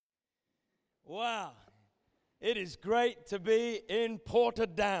Wow, it is great to be in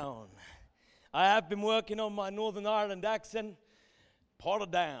Portadown. I have been working on my Northern Ireland accent.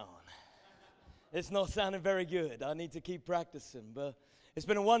 Portadown. It's not sounding very good. I need to keep practicing, but it's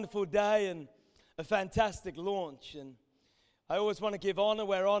been a wonderful day and a fantastic launch. And I always want to give honor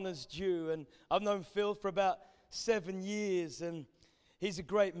where honor's due. And I've known Phil for about 7 years, and he's a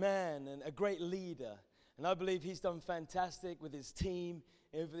great man and a great leader. And I believe he's done fantastic with his team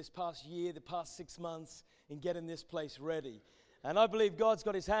over this past year, the past 6 months, in getting this place ready. And I believe God's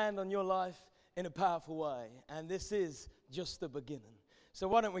got his hand on your life in a powerful way. And this is just the beginning. So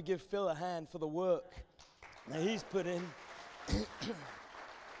why don't we give Phil a hand for the work that he's put in.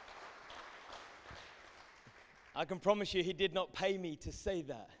 I can promise you he did not pay me to say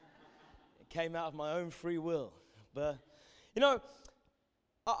that. It came out of my own free will. But, you know,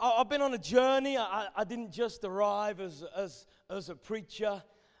 I've been on a journey. I didn't just arrive as a preacher.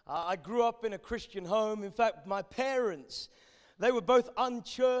 I grew up in a Christian home. In fact, my parents, they were both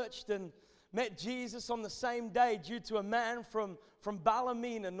unchurched and met Jesus on the same day due to a man from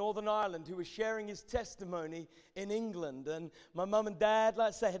Ballymena, Northern Ireland, who was sharing his testimony in England. And my mum and dad, like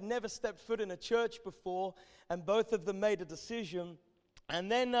I say, had never stepped foot in a church before, and both of them made a decision. And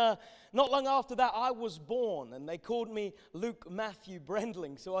then not long after that, I was born, and they called me Luke Matthew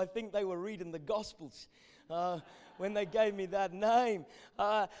Brendling, so I think they were reading the Gospels when they gave me that name.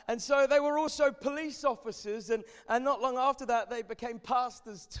 And so they were also police officers, and not long after that, they became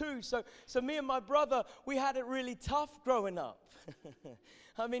pastors too. So me and my brother, we had it really tough growing up.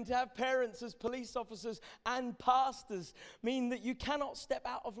 I mean, to have parents as police officers and pastors mean that you cannot step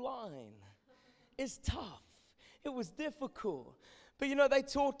out of line. It's tough. It was difficult. But, you know, they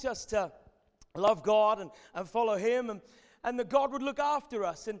taught us to love God and follow Him, and that God would look after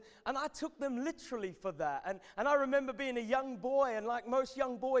us. And I took them literally for that. And I remember being a young boy, and like most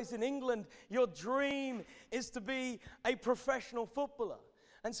young boys in England, your dream is to be a professional footballer.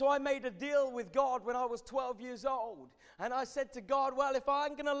 And so I made a deal with God when I was 12 years old. And I said to God, well, if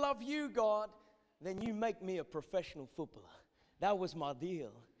I'm going to love you, God, then you make me a professional footballer. That was my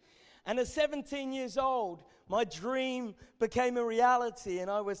deal. And at 17 years old, my dream became a reality,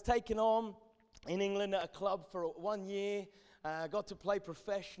 and I was taken on in England at a club for 1 year. I got to play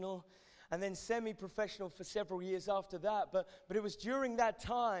professional and then semi-professional for several years after that. But it was during that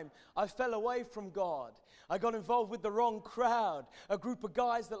time I fell away from God. I got involved with the wrong crowd, a group of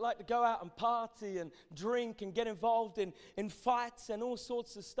guys that like to go out and party and drink and get involved in fights and all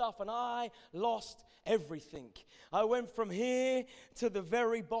sorts of stuff, and I lost everything. I went from here to the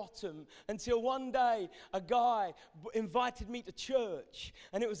very bottom until one day a guy invited me to church,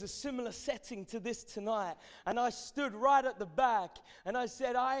 and it was a similar setting to this tonight, and I stood right at the back and I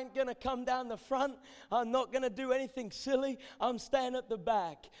said, I ain't gonna come down the front, I'm not gonna do anything silly, I'm staying at the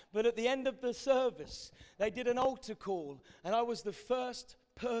back. But at the end of the service they did an altar call, and I was the first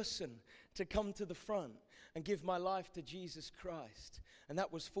person to come to the front and give my life to Jesus Christ, and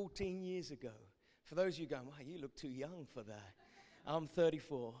that was 14 years ago. For those of you going, wow, you look too young for that. I'm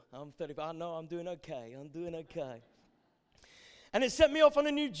 34. I know I'm doing okay. And it set me off on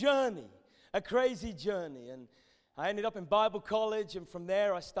a new journey, a crazy journey. And I ended up in Bible college, and from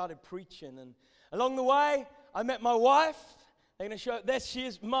there I started preaching. And along the way, I met my wife. They're going to show, there she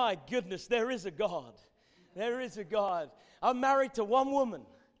is. My goodness, there is a God. There is a God. I'm married to one woman.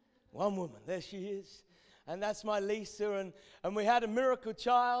 There she is. And that's my Lisa, and we had a miracle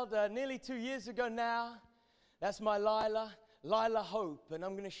child nearly 2 years ago now. That's my Lila Hope, and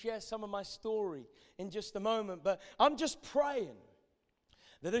I'm going to share some of my story in just a moment. But I'm just praying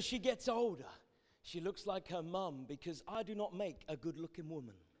that as she gets older, she looks like her mum, because I do not make a good-looking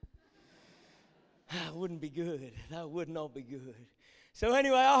woman. That wouldn't be good. That would not be good. So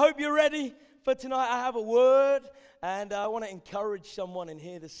anyway, I hope you're ready for tonight. I have a word, and I want to encourage someone in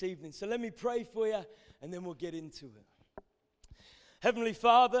here this evening. So let me pray for you, and then we'll get into it. Heavenly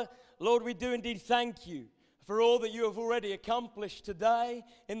Father, Lord, we do indeed thank you for all that you have already accomplished today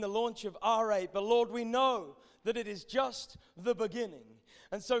in the launch of R8. But Lord, we know that it is just the beginning.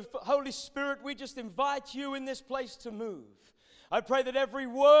 And so, Holy Spirit, we just invite you in this place to move. I pray that every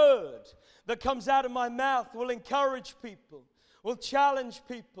word that comes out of my mouth will encourage people, will challenge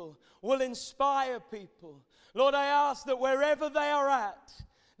people, will inspire people. Lord, I ask that wherever they are at,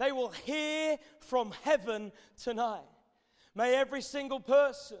 they will hear from heaven tonight. May every single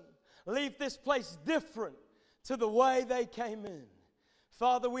person leave this place different to the way they came in.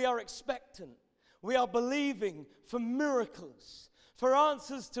 Father, we are expectant. We are believing for miracles, for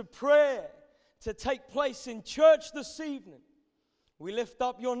answers to prayer to take place in church this evening. We lift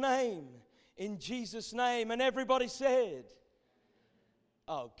up your name in Jesus' name. And everybody said,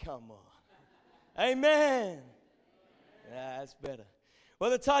 oh, come on. Amen. Yeah, that's better. Well,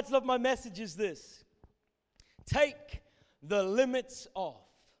 the title of my message is this: Take the limits off.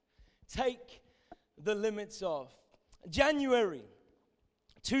 Take the limits off. January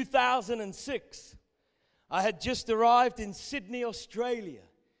 2006, I had just arrived in Sydney, Australia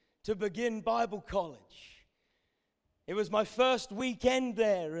to begin Bible college. It was my first weekend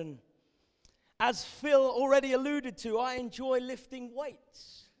there, and as Phil already alluded to, I enjoy lifting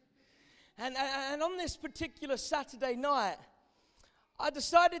weights. And on this particular Saturday night, I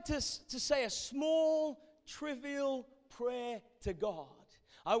decided to say a small, trivial prayer to God.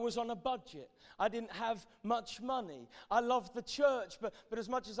 I was on a budget. I didn't have much money. I loved the church, but as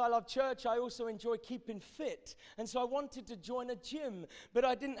much as I love church, I also enjoy keeping fit. And so I wanted to join a gym, but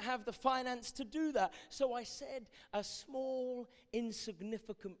I didn't have the finance to do that. So I said a small,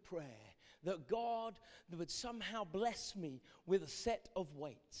 insignificant prayer that God would somehow bless me with a set of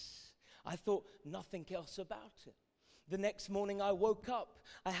weights. I thought nothing else about it. The next morning I woke up.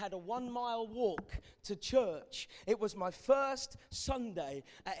 I had a 1-mile walk to church. It was my first Sunday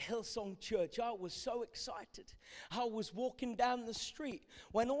at Hillsong Church. I was so excited. I was walking down the street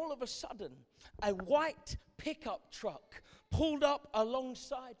when all of a sudden a white pickup truck pulled up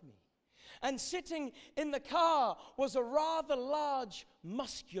alongside me. And sitting in the car was a rather large,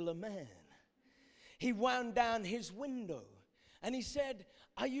 muscular man. He wound down his window and he said,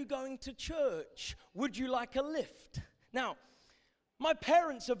 "Are you going to church? Would you like a lift?" Now, my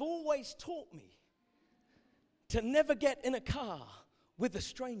parents have always taught me to never get in a car with a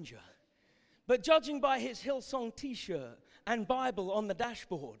stranger. But judging by his Hillsong t-shirt and Bible on the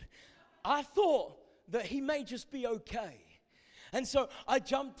dashboard, I thought that he may just be okay. And so I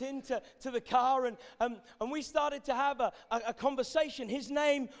jumped into the car and we started to have a conversation. His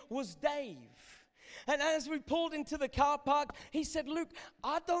name was Dave. And as we pulled into the car park, he said, "Luke,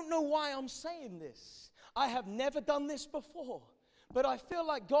 I don't know why I'm saying this. I have never done this before, but I feel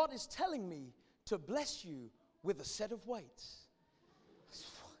like God is telling me to bless you with a set of weights."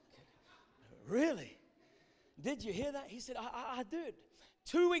 Really? Did you hear that? He said, I did.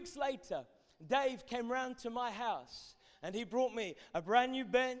 2 weeks later, Dave came round to my house and he brought me a brand new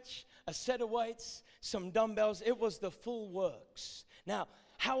bench, a set of weights, some dumbbells. It was the full works. Now,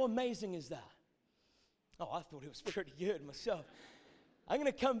 how amazing is that? Oh, I thought it was pretty good myself. I'm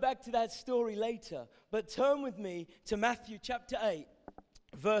going to come back to that story later, but turn with me to Matthew chapter 8,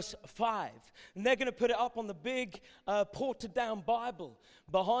 verse 5. And they're going to put it up on the big ported down Bible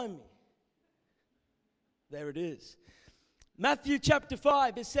behind me. There it is. Matthew chapter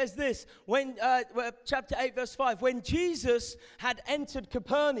 5, it says this, chapter 8, verse 5, when Jesus had entered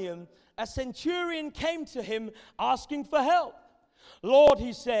Capernaum, a centurion came to him asking for help. "Lord,"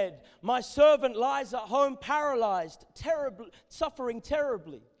 he said, "my servant lies at home paralyzed, suffering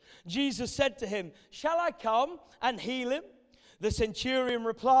terribly." Jesus said to him, "Shall I come and heal him?" The centurion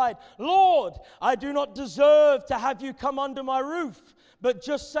replied, "Lord, I do not deserve to have you come under my roof, but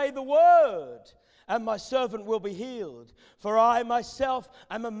just say the word, and my servant will be healed. For I myself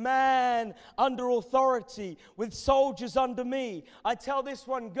am a man under authority, with soldiers under me. I tell this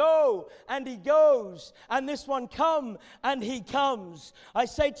one, go, and he goes, and this one, come, and he comes. I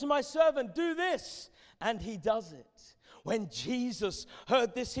say to my servant, do this, and he does it." When Jesus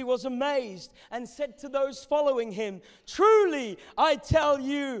heard this, he was amazed and said to those following him, "Truly, I tell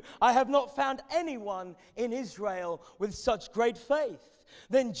you, I have not found anyone in Israel with such great faith."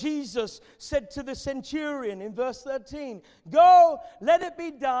 Then Jesus said to the centurion in verse 13, "Go, let it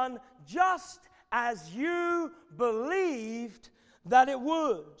be done just as you believed that it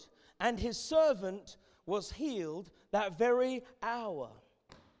would." And his servant was healed that very hour.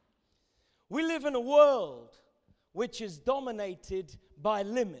 We live in a world which is dominated by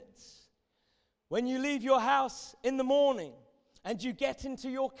limits. When you leave your house in the morning and you get into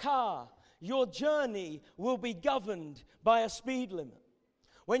your car, your journey will be governed by a speed limit.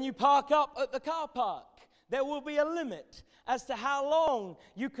 When you park up at the car park, there will be a limit as to how long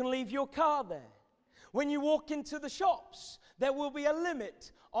you can leave your car there. When you walk into the shops, there will be a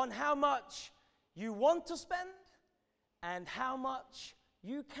limit on how much you want to spend and how much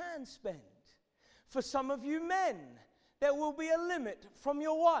you can spend. For some of you men, there will be a limit from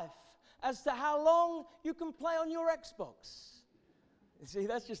your wife as to how long you can play on your Xbox. You see,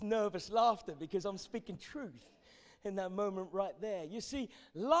 that's just nervous laughter because I'm speaking truth in that moment right there. You see,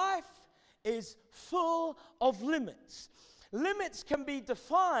 life is full of limits. Limits can be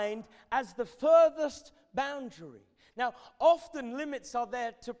defined as the furthest boundary. Now, often limits are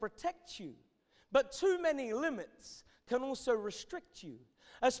there to protect you, but too many limits can also restrict you,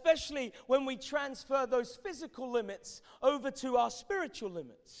 especially when we transfer those physical limits over to our spiritual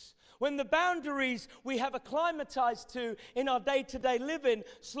limits. When the boundaries we have acclimatized to in our day-to-day living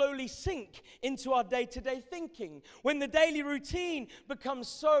slowly sink into our day-to-day thinking. When the daily routine becomes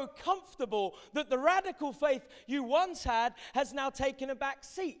so comfortable that the radical faith you once had has now taken a back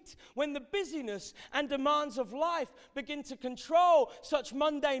seat. When the busyness and demands of life begin to control such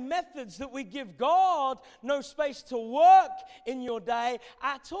mundane methods that we give God no space to work in your day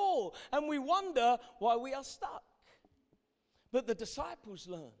at all. And we wonder why we are stuck. But the disciples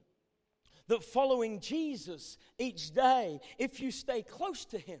learn that following Jesus each day, if you stay close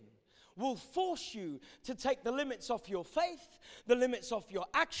to him, will force you to take the limits off your faith, the limits off your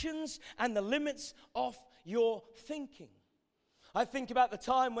actions, and the limits off your thinking. I think about the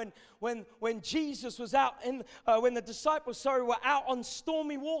time when Jesus was out when the disciples were out on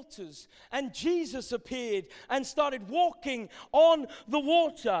stormy waters, and Jesus appeared and started walking on the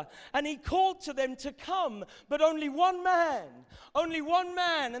water, and he called to them to come, but only one man,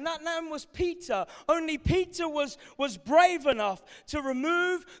 and that man was Peter. Only Peter was brave enough to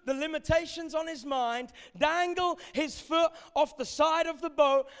remove the limitations on his mind, dangle his foot off the side of the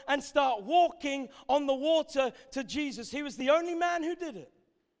boat, and start walking on the water to Jesus. He was the only man who did it.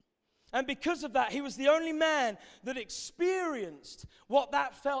 And because of that, he was the only man that experienced what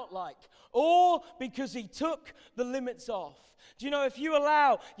that felt like. All because he took the limits off. Do you know, if you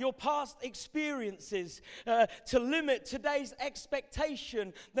allow your past experiences to limit today's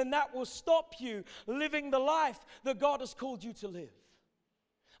expectation, then that will stop you living the life that God has called you to live.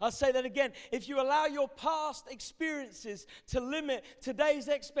 I'll say that again. If you allow your past experiences to limit today's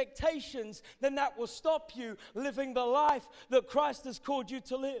expectations, then that will stop you living the life that Christ has called you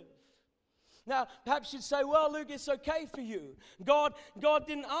to live. Now, perhaps you'd say, well, Luke, it's okay for you. God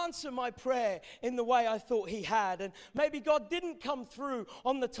didn't answer my prayer in the way I thought he had. And maybe God didn't come through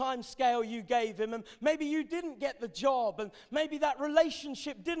on the time scale you gave him. And maybe you didn't get the job. And maybe that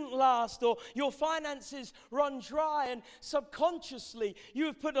relationship didn't last. Or your finances run dry. And subconsciously, you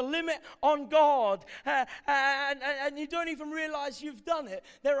have put a limit on God. And you don't even realize you've done it.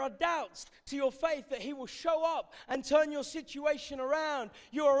 There are doubts to your faith that he will show up and turn your situation around.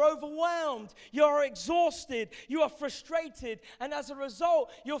 You are overwhelmed. You are exhausted, you are frustrated, and as a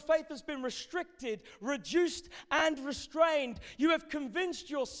result, your faith has been restricted, reduced, and restrained. You have convinced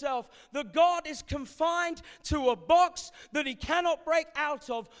yourself that God is confined to a box that he cannot break out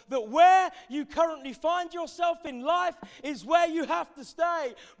of, that where you currently find yourself in life is where you have to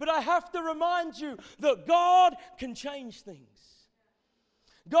stay. But I have to remind you that God can change things.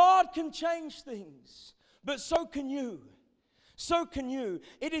 God can change things, but so can you. So can you.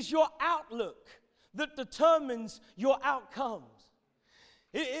 It is your outlook that determines your outcomes.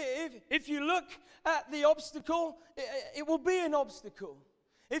 If you look at the obstacle, it will be an obstacle.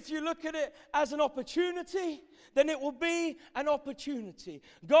 If you look at it as an opportunity, then it will be an opportunity.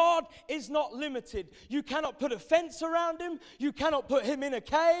 God is not limited. You cannot put a fence around him. You cannot put him in a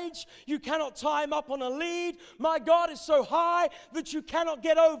cage. You cannot tie him up on a lead. My God is so high that you cannot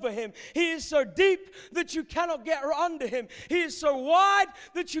get over him. He is so deep that you cannot get under him. He is so wide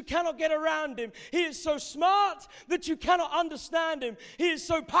that you cannot get around him. He is so smart that you cannot understand him. He is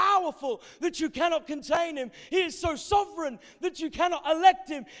so powerful that you cannot contain him. He is so sovereign that you cannot elect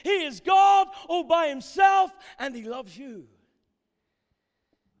him. He is God all by himself, and he loves you.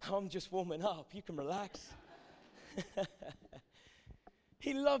 I'm just warming up. You can relax.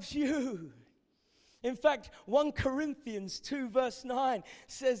 He loves you. In fact, 1 Corinthians 2 verse 9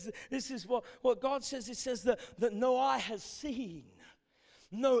 says, this is what God says. It says that no eye has seen,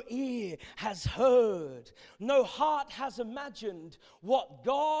 no ear has heard, no heart has imagined what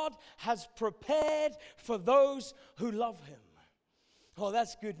God has prepared for those who love him. Oh,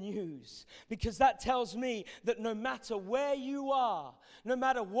 that's good news, because that tells me that no matter where you are, no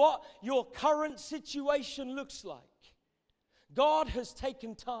matter what your current situation looks like, God has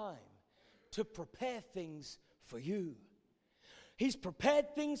taken time to prepare things for you. He's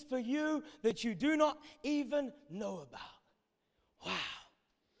prepared things for you that you do not even know about. Wow.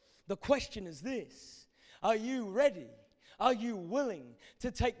 The question is this: are you ready? Are you willing to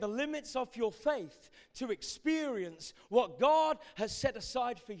take the limits off your faith to experience what God has set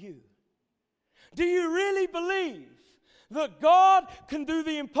aside for you? Do you really believe that God can do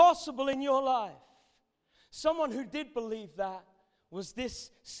the impossible in your life? Someone who did believe that was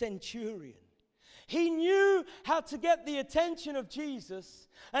this centurion. He knew how to get the attention of Jesus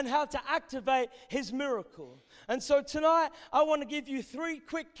and how to activate his miracle. And so tonight, I want to give you 3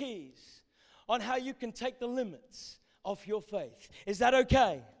 quick keys on how you can take the limits of your faith. Is that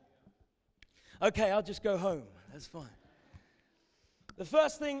okay? Okay, I'll just go home. That's fine. The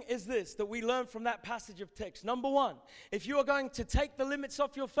first thing is this, that we learn from that passage of text. Number one, if you are going to take the limits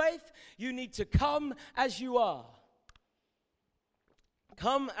off your faith, you need to come as you are.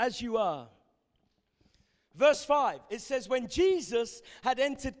 Come as you are. Verse 5, it says, when Jesus had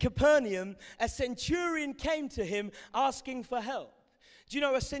entered Capernaum, a centurion came to him asking for help. Do you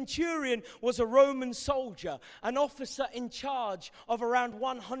know a centurion was a Roman soldier, an officer in charge of around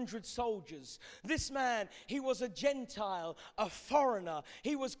 100 soldiers? This man, he was a Gentile, a foreigner.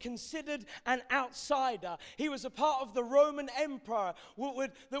 He was considered an outsider. He was a part of the Roman Empire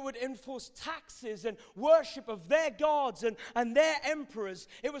that would enforce taxes and worship of their gods and their emperors.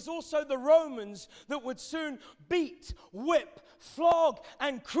 It was also the Romans that would soon beat, whip, flog,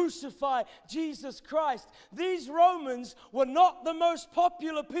 and crucify Jesus Christ. These Romans were not the most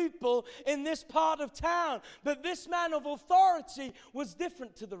popular people in this part of town, but this man of authority was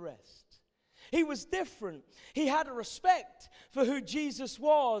different to the rest. He was different. He had a respect for who Jesus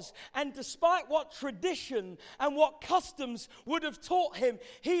was, and despite what tradition and what customs would have taught him,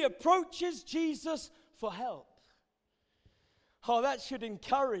 he approaches Jesus for help. Oh, that should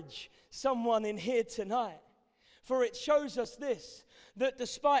encourage someone in here tonight, for it shows us this, that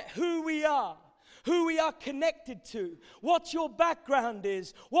despite who we are connected to, what your background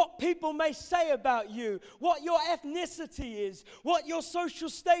is, what people may say about you, what your ethnicity is, what your social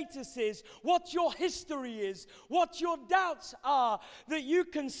status is, what your history is, what your doubts are, that you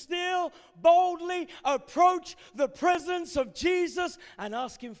can still boldly approach the presence of Jesus and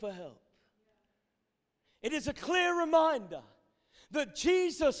ask him for help. It is a clear reminder that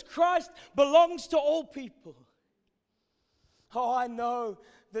Jesus Christ belongs to all people. Oh, I know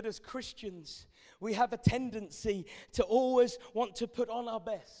that as Christians, we have a tendency to always want to put on our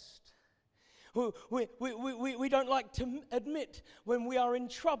best. We don't like to admit when we are in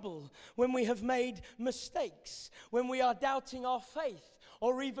trouble, when we have made mistakes, when we are doubting our faith,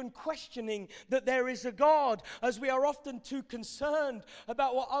 or even questioning that there is a God, as we are often too concerned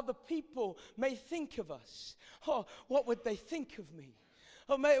about what other people may think of us. Oh, what would they think of me?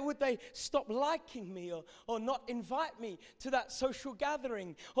 Or would they stop liking me or not invite me to that social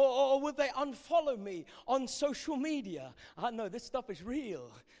gathering? Or would they unfollow me on social media? I know this stuff is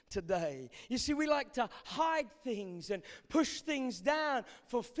real today. You see, we like to hide things and push things down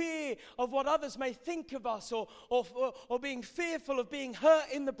for fear of what others may think of us, or being fearful of being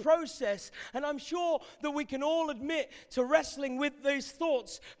hurt in the process. And I'm sure that we can all admit to wrestling with these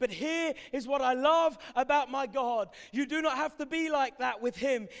thoughts. But here is what I love about my God. You do not have to be like that with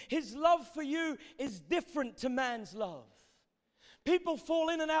him. His love for you is different to man's love. People fall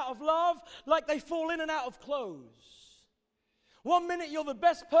in and out of love like they fall in and out of clothes. One minute you're the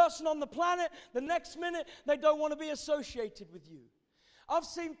best person on the planet, the next minute they don't want to be associated with you. I've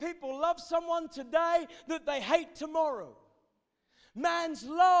seen people love someone today that they hate tomorrow. Man's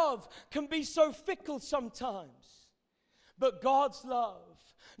love can be so fickle sometimes, but God's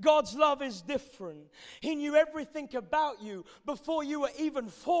love is different. He knew everything about you before you were even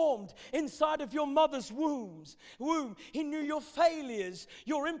formed inside of your mother's womb. He knew your failures,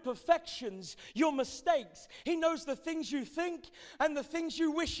 your imperfections, your mistakes. He knows the things you think and the things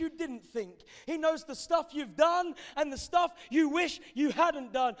you wish you didn't think. He knows the stuff you've done and the stuff you wish you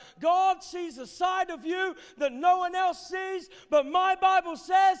hadn't done. God sees a side of you that no one else sees, but my Bible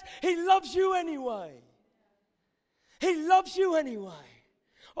says he loves you anyway. He loves you anyway.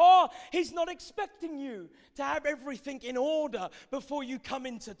 Oh, he's not expecting you to have everything in order before you come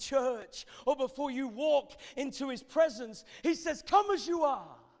into church or before you walk into his presence. He says, come as you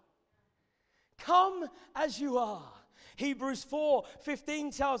are. Come as you are. Hebrews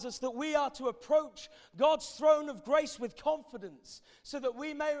 4:15 tells us that we are to approach God's throne of grace with confidence so that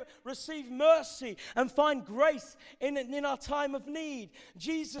we may receive mercy and find grace in our time of need.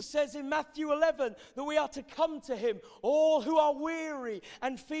 Jesus says in Matthew 11 that we are to come to him, all who are weary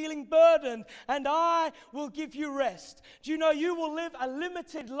and feeling burdened, and I will give you rest. Do you know you will live a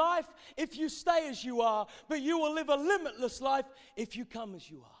limited life if you stay as you are, but you will live a limitless life if you come as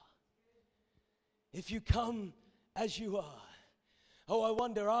you are. If you come as you are. Oh, I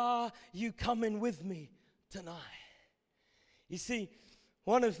wonder, are you coming with me tonight? You see,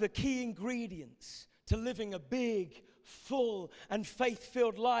 one of the key ingredients to living a big, full, and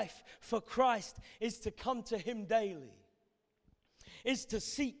faith-filled life for Christ is to come to him daily, is to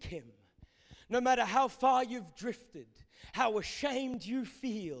seek him. No matter how far you've drifted, how ashamed you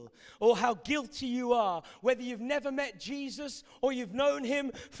feel, or how guilty you are, whether you've never met Jesus or you've known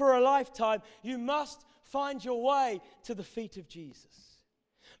him for a lifetime, you must find your way to the feet of Jesus.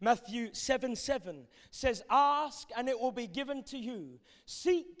 Matthew 7:7 says, ask and it will be given to you.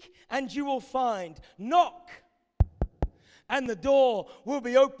 Seek and you will find. Knock and the door will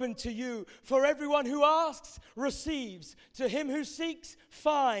be opened to you. For everyone who asks receives, to him who seeks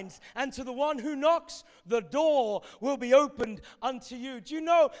finds, and to the one who knocks the door will be opened unto you. Do you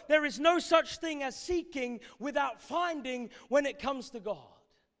know there is no such thing as seeking without finding when it comes to God?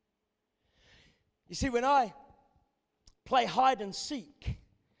 You see, when I play hide and seek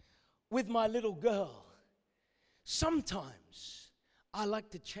with my little girl, sometimes I like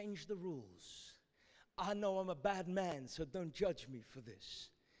to change the rules. I know I'm a bad man, so don't judge me for this.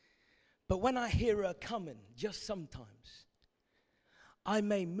 But when I hear her coming, just sometimes, I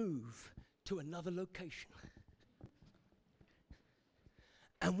may move to another location.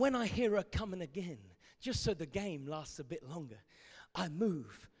 And when I hear her coming again, just so the game lasts a bit longer, I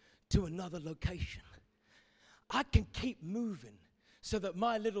move to another location. I can keep moving so that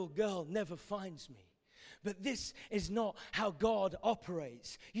my little girl never finds me. But this is not how God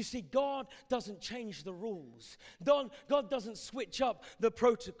operates. You see, God doesn't change the rules. God doesn't switch up the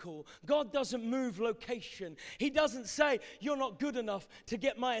protocol. God doesn't move location. He doesn't say, you're not good enough to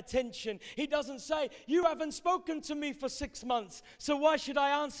get my attention. He doesn't say, you haven't spoken to me for 6 months, so why should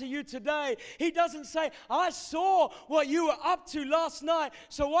I answer you today? He doesn't say, I saw what you were up to last night,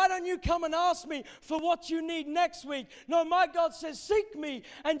 so why don't you come and ask me for what you need next week? No, my God says, seek me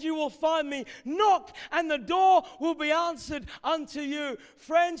and you will find me. Knock and the door will be answered unto you.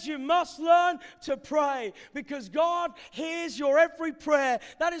 Friends, you must learn to pray because God hears your every prayer.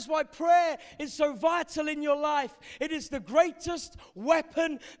 That is why prayer is so vital in your life. It is the greatest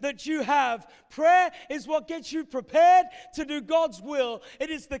weapon that you have. Prayer is what gets you prepared to do God's will. It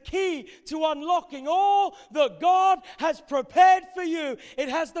is the key to unlocking all that God has prepared for you. It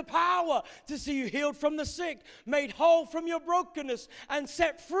has the power to see you healed from the sick, made whole from your brokenness, and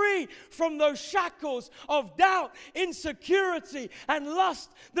set free from those shackles of doubt, insecurity, and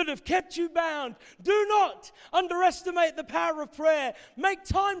lust that have kept you bound. Do not underestimate the power of prayer. Make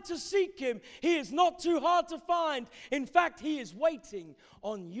time to seek Him. He is not too hard to find. In fact, He is waiting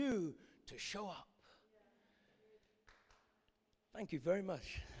on you to show up. Thank you very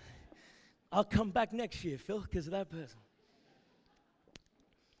much. I'll come back next year, Phil, because of that person.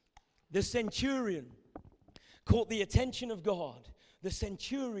 The centurion caught the attention of God. The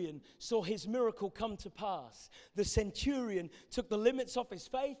centurion saw his miracle come to pass. The centurion took the limits off his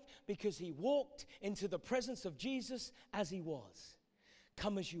faith because he walked into the presence of Jesus as he was.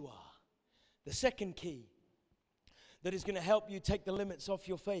 Come as you are. The second key that is going to help you take the limits off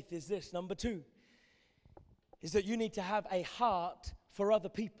your faith is this. Number 2 is that you need to have a heart for other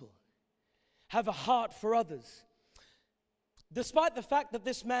people. Have a heart for others. Despite the fact that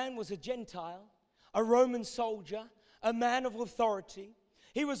this man was a Gentile, a Roman soldier, a man of authority,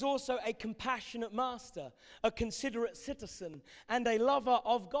 he was also a compassionate master, a considerate citizen, and a lover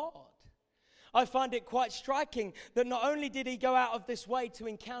of God. I find it quite striking that not only did he go out of this way to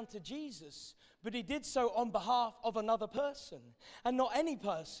encounter Jesus, but he did so on behalf of another person. And not any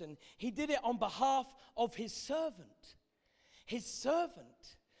person. He did it on behalf of his servant. His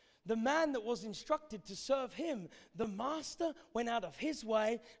servant. The man that was instructed to serve him. The master went out of his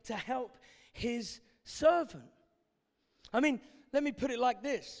way to help his servant. I mean, let me put it like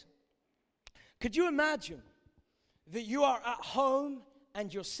this. Could you imagine that you are at home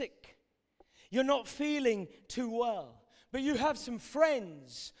and you're sick? You're not feeling too well, but you have some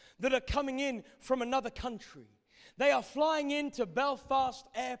friends that are coming in from another country. They are flying into Belfast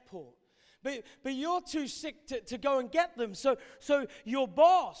Airport. But you're too sick to go and get them. So your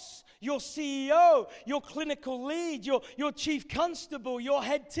boss, your CEO, your clinical lead, your chief constable, your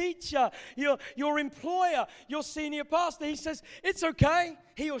head teacher, your employer, your senior pastor, he says, it's okay.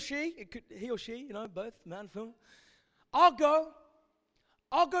 He or she, both, man, film. I'll go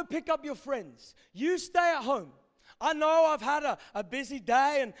pick up your friends. You stay at home. I know I've had a busy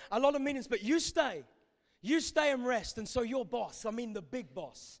day and a lot of meetings, but you stay. You stay and rest. And so your boss, the big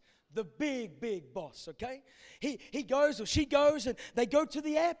boss, the big boss, okay? He goes or she goes and they go to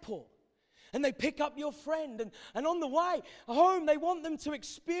the airport and they pick up your friend. And on the way home, they want them to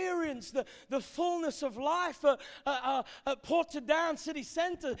experience the fullness of life at Portadown City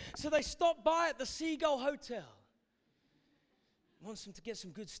Centre. So they stop by at the Seagull Hotel. Wants them to get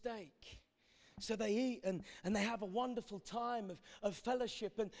some good steak. So they eat and they have a wonderful time of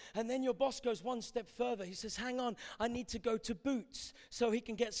fellowship. And then your boss goes one step further. He says, hang on, I need to go to Boots so he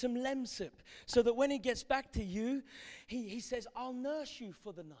can get some Lemsip. So that when he gets back to you, he says, I'll nurse you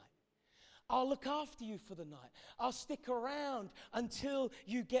for the night. I'll look after you for the night. I'll stick around until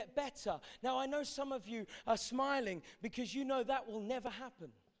you get better. Now, I know some of you are smiling because you know that will never happen.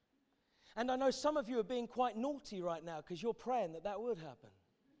 And I know some of you are being quite naughty right now because you're praying that would happen.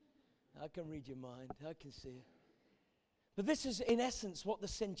 I can read your mind. I can see it. But this is, in essence, what the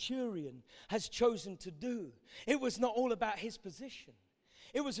centurion has chosen to do. It was not all about his position.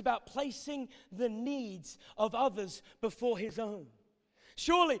 It was about placing the needs of others before his own.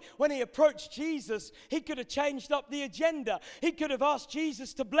 Surely, when he approached Jesus, he could have changed up the agenda. He could have asked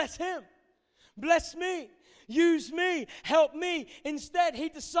Jesus to bless him. Bless me. Use me. Help me. Instead, he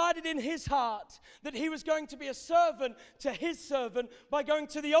decided in his heart that he was going to be a servant to his servant by going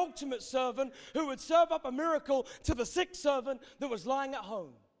to the ultimate servant who would serve up a miracle to the sick servant that was lying at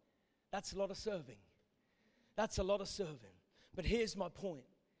home. That's a lot of serving. That's a lot of serving. But here's my point.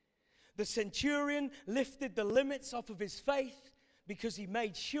 The centurion lifted the limits off of his faith because he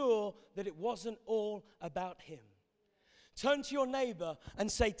made sure that it wasn't all about him. Turn to your neighbor and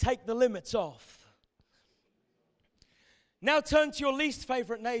say, take the limits off. Now turn to your least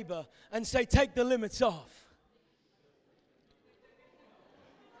favorite neighbor and say, take the limits off.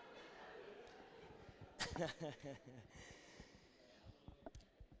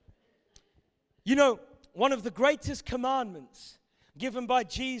 You know, one of the greatest commandments given by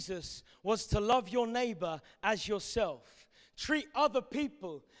Jesus was to love your neighbor as yourself. Treat other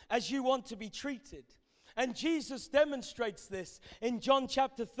people as you want to be treated. And Jesus demonstrates this in John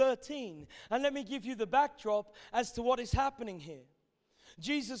chapter 13. And let me give you the backdrop as to what is happening here.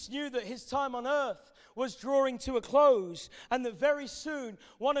 Jesus knew that his time on earth was drawing to a close, and that very soon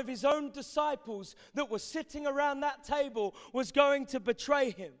one of his own disciples that was sitting around that table was going to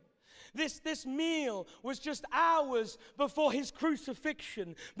betray him. This meal was just hours before his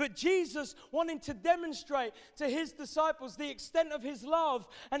crucifixion. But Jesus wanted to demonstrate to his disciples the extent of his love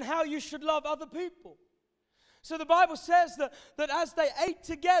and how you should love other people. So the Bible says that as they ate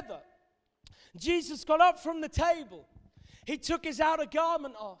together, Jesus got up from the table. He took his outer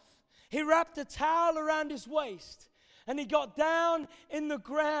garment off. He wrapped a towel around his waist. And he got down in the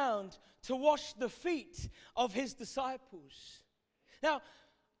ground to wash the feet of his disciples. Now,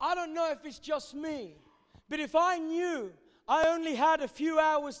 I don't know if it's just me, but if I knew I only had a few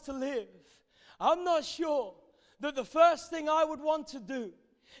hours to live, I'm not sure that the first thing I would want to do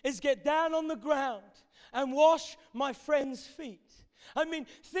is get down on the ground and wash my friend's feet. I mean,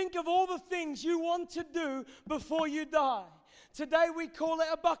 think of all the things you want to do before you die. Today we call it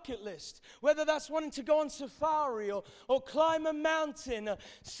a bucket list, whether that's wanting to go on safari or climb a mountain, or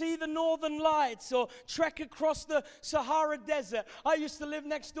see the northern lights, or trek across the Sahara Desert. I used to live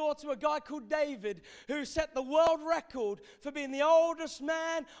next door to a guy called David who set the world record for being the oldest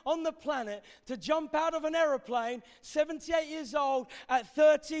man on the planet to jump out of an aeroplane, 78 years old, at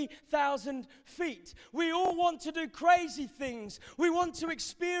 30,000 feet. We all want to do crazy things. We want to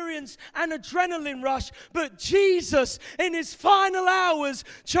experience an adrenaline rush, but Jesus, in his final hours,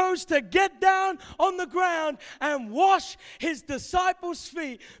 chose to get down on the ground and wash his disciples'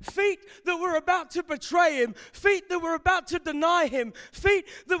 feet. Feet that were about to betray him. Feet that were about to deny him. Feet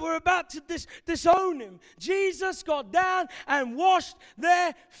that were about to disown him. Jesus got down and washed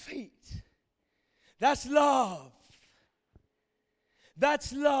their feet. That's love.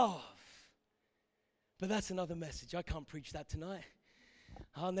 That's love. But that's another message. I can't preach that tonight.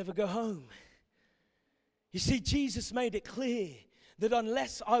 I'll never go home. You see, Jesus made it clear that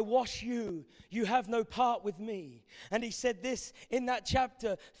unless I wash you, you have no part with me. And he said this in that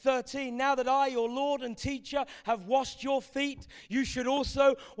chapter 13, now that I, your Lord and teacher, have washed your feet, you should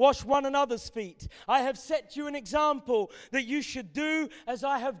also wash one another's feet. I have set you an example that you should do as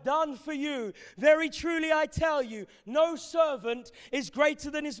I have done for you. Very truly I tell you, no servant is greater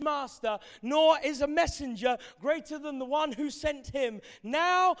than his master, nor is a messenger greater than the one who sent him.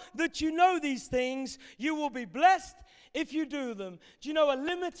 Now that you know these things, you will be blessed if you do them. Do you know a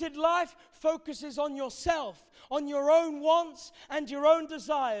limited life focuses on yourself, on your own wants and your own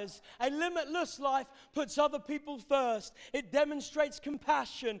desires? A limitless life puts other people first. It demonstrates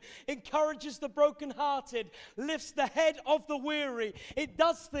compassion, encourages the brokenhearted, lifts the head of the weary. It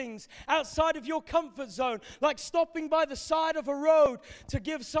does things outside of your comfort zone, like stopping by the side of a road to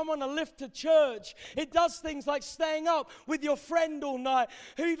give someone a lift to church. It does things like staying up with your friend all night,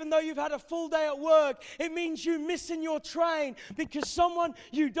 who, even though you've had a full day at work, it means you missing your train because someone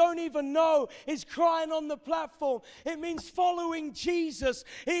you don't even know is crying on the platform. It means following Jesus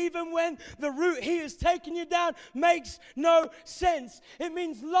even when the route he is taking you down makes no sense. It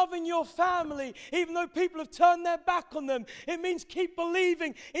means loving your family even though people have turned their back on them. It means keep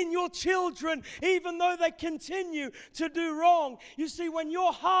believing in your children even though they continue to do wrong. You see, when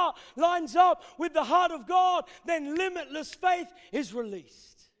your heart lines up with the heart of God, then limitless faith is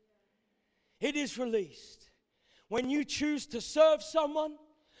released. It is released. When you choose to serve someone,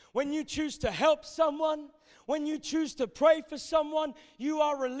 when you choose to help someone, When you choose to pray for someone, you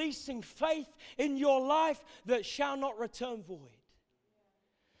are releasing faith in your life that shall not return void.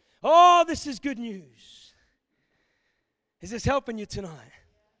 Oh, this is good news. Is this helping you tonight?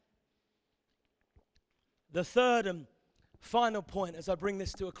 The third and final point, as I bring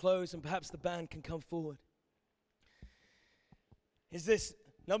this to a close, and perhaps the band can come forward, is this,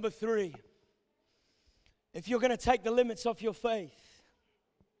 number 3. If you're going to take the limits off your faith,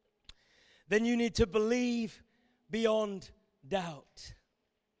 then you need to believe beyond doubt.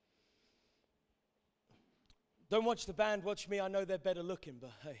 Don't watch the band, watch me. I know they're better looking,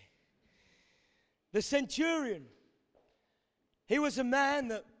 but hey. The centurion, he was a man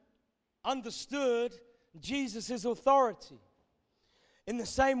that understood Jesus' authority. In the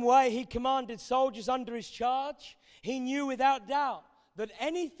same way he commanded soldiers under his charge, he knew without doubt that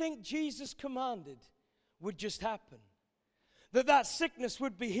anything Jesus commanded would just happen, that sickness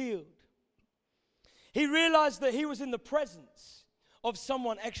would be healed. He realized that he was in the presence of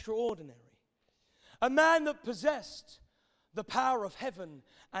someone extraordinary, a man that possessed the power of heaven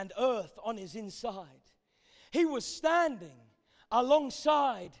and earth on his inside. He was standing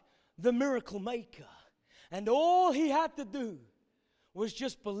alongside the miracle maker, and all he had to do was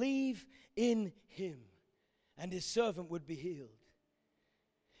just believe in him, and his servant would be healed.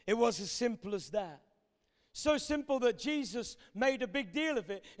 It was as simple as that. So simple that Jesus made a big deal of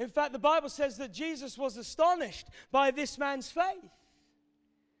it. In fact, the Bible says that Jesus was astonished by this man's faith.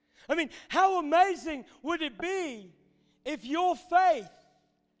 I mean, how amazing would it be if your faith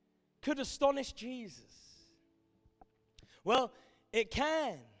could astonish Jesus? Well, it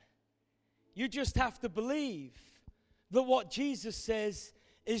can. You just have to believe that what Jesus says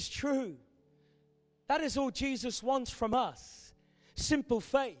is true. That is all Jesus wants from us. Simple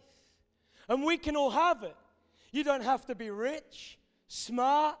faith. And we can all have it. You don't have to be rich,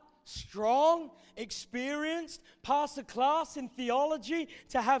 smart, strong, experienced, pass a class in theology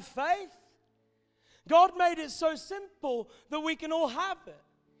to have faith. God made it so simple that we can all have it.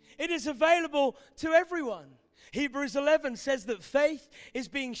 It is available to everyone. Hebrews 11 says that faith is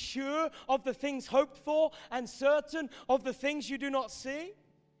being sure of the things hoped for and certain of the things you do not see.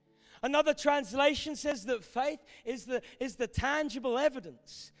 Another translation says that faith is the tangible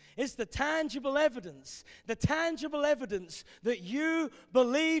evidence. It's the tangible evidence that you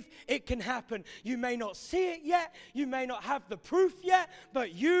believe it can happen. You may not see it yet, you may not have the proof yet,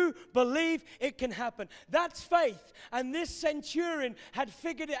 but you believe it can happen. That's faith. And this centurion had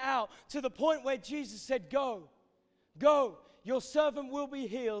figured it out to the point where Jesus said, "Go, your servant will be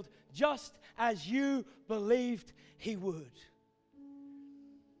healed just as you believed he would."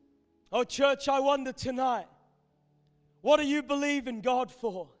 Oh, church, I wonder tonight, what do you believe in God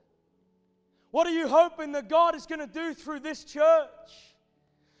for? What are you hoping that God is going to do through this church?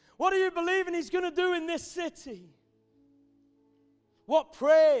 What are you believing He's going to do in this city? What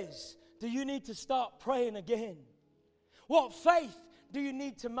prayers do you need to start praying again? What faith do you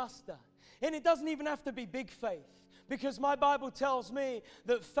need to muster? And it doesn't even have to be big faith, because my Bible tells me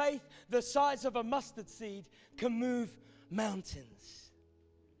that faith the size of a mustard seed can move mountains.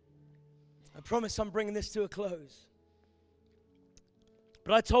 I promise I'm bringing this to a close.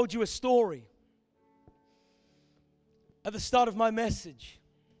 But I told you a story at the start of my message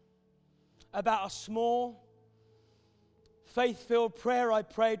about a small, faith-filled prayer I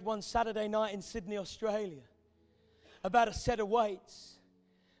prayed one Saturday night in Sydney, Australia, about a set of weights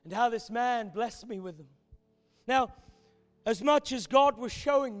and how this man blessed me with them. Now, as much as God was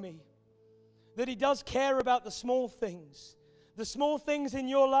showing me that He does care about the small things in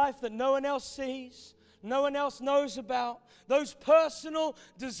your life that no one else sees, no one else knows about, those personal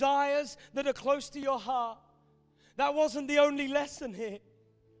desires that are close to your heart, that wasn't the only lesson here.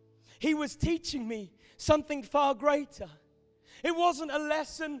 He was teaching me something far greater. It wasn't a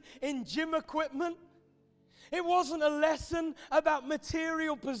lesson in gym equipment. It wasn't a lesson about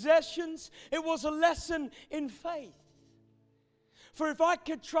material possessions. It was a lesson in faith. For if I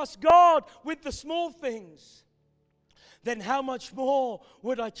could trust God with the small things, then how much more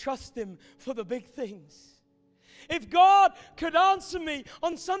would I trust Him for the big things? If God could answer me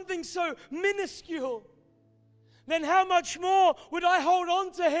on something so minuscule, then how much more would I hold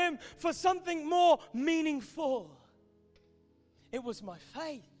on to Him for something more meaningful? It was my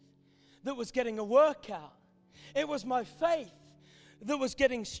faith that was getting a workout. It was my faith that was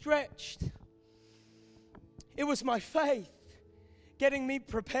getting stretched. It was my faith getting me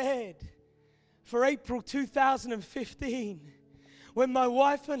prepared for April 2015, when my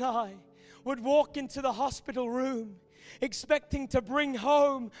wife and I would walk into the hospital room expecting to bring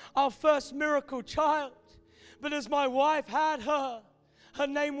home our first miracle child. But as my wife had her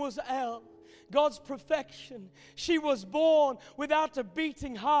name was Elle. God's perfection. She was born without a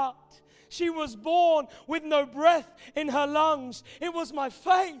beating heart. She was born with no breath in her lungs. It was my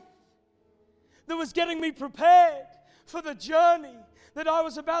faith that was getting me prepared for the journey that I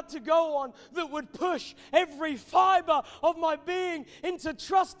was about to go on, that would push every fiber of my being into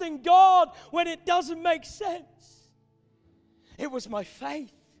trusting God when it doesn't make sense. It was my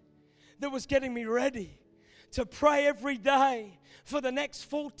faith that was getting me ready to pray every day for the next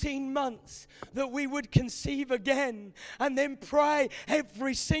 14 months that we would conceive again, and then pray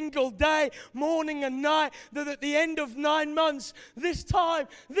every single day, morning and night, that at the end of 9 months, this time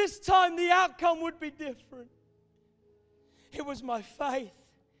the outcome would be different. It was my faith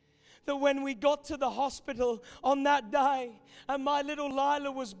that when we got to the hospital on that day and my little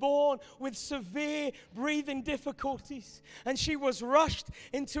Lila was born with severe breathing difficulties and she was rushed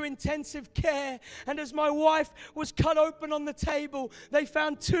into intensive care, and as my wife was cut open on the table, they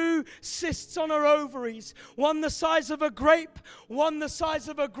found 2 cysts on her ovaries, one the size of a grape, one the size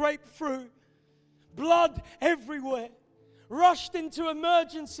of a grapefruit, blood everywhere, rushed into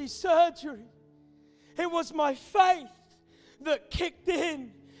emergency surgery. It was my faith that kicked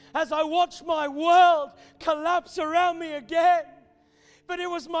in as I watched my world collapse around me again. But it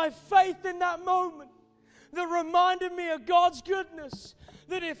was my faith in that moment that reminded me of God's goodness,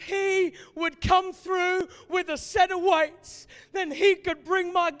 that if He would come through with a set of weights, then He could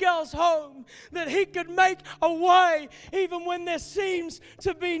bring my girls home, that He could make a way even when there seems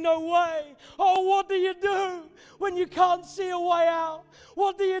to be no way. Oh, what do you do when you can't see a way out?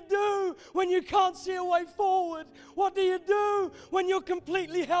 What do you do when you can't see a way forward? What do you do when you're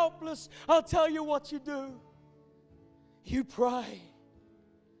completely helpless? I'll tell you what you do. You pray.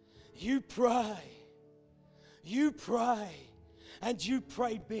 You pray. You pray. And you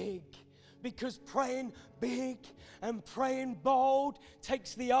pray big, because praying big and praying bold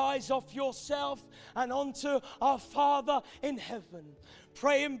takes the eyes off yourself and onto our Father in heaven.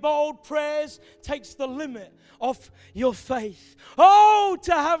 Praying bold prayers takes the limit off your faith. Oh,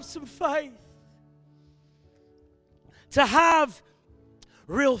 to have some faith. To have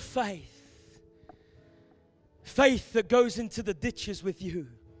real faith. Faith that goes into the ditches with you.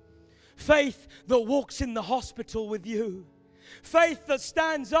 Faith that walks in the hospital with you. Faith that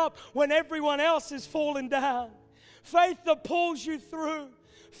stands up when everyone else is falling down. Faith that pulls you through.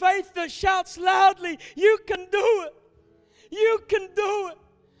 Faith that shouts loudly, you can do it. You can do it.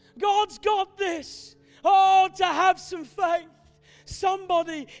 God's got this. Oh, to have some faith.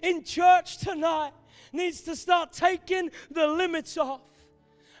 Somebody in church tonight needs to start taking the limits off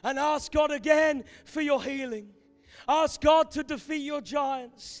and ask God again for your healing. Ask God to defeat your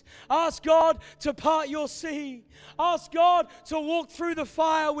giants. Ask God to part your sea. Ask God to walk through the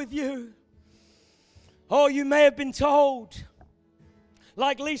fire with you. Oh, you may have been told,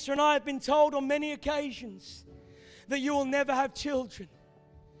 like Lisa and I have been told on many occasions, that you will never have children.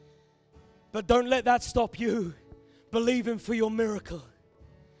 But don't let that stop you believing for your miracle.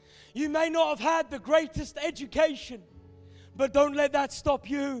 You may not have had the greatest education, but don't let that stop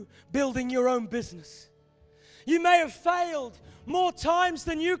you building your own business. You may have failed more times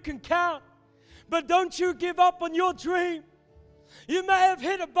than you can count, but don't you give up on your dream. You may have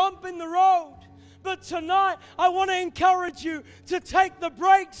hit a bump in the road, but tonight I want to encourage you to take the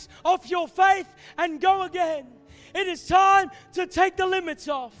brakes off your faith and go again. It is time to take the limits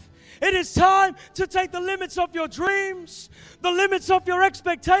off. It is time to take the limits of your dreams, the limits of your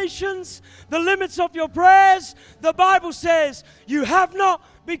expectations, the limits of your prayers. The Bible says, you have not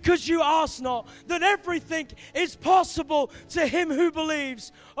because you ask not, that everything is possible to him who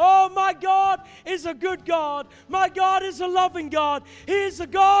believes. Oh, my God is a good God. My God is a loving God. He is a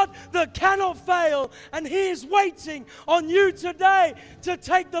God that cannot fail, and He is waiting on you today to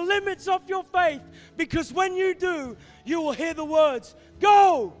take the limits of your faith, because when you do, you will hear the words,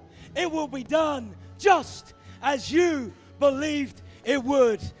 go, it will be done just as you believed it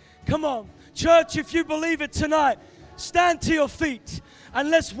would. Come on, church, if you believe it tonight, stand to your feet and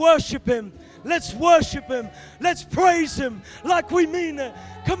let's worship Him. Let's worship Him. Let's praise Him like we mean it.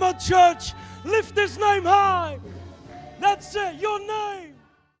 Come on, church, lift His name high. That's it, your name.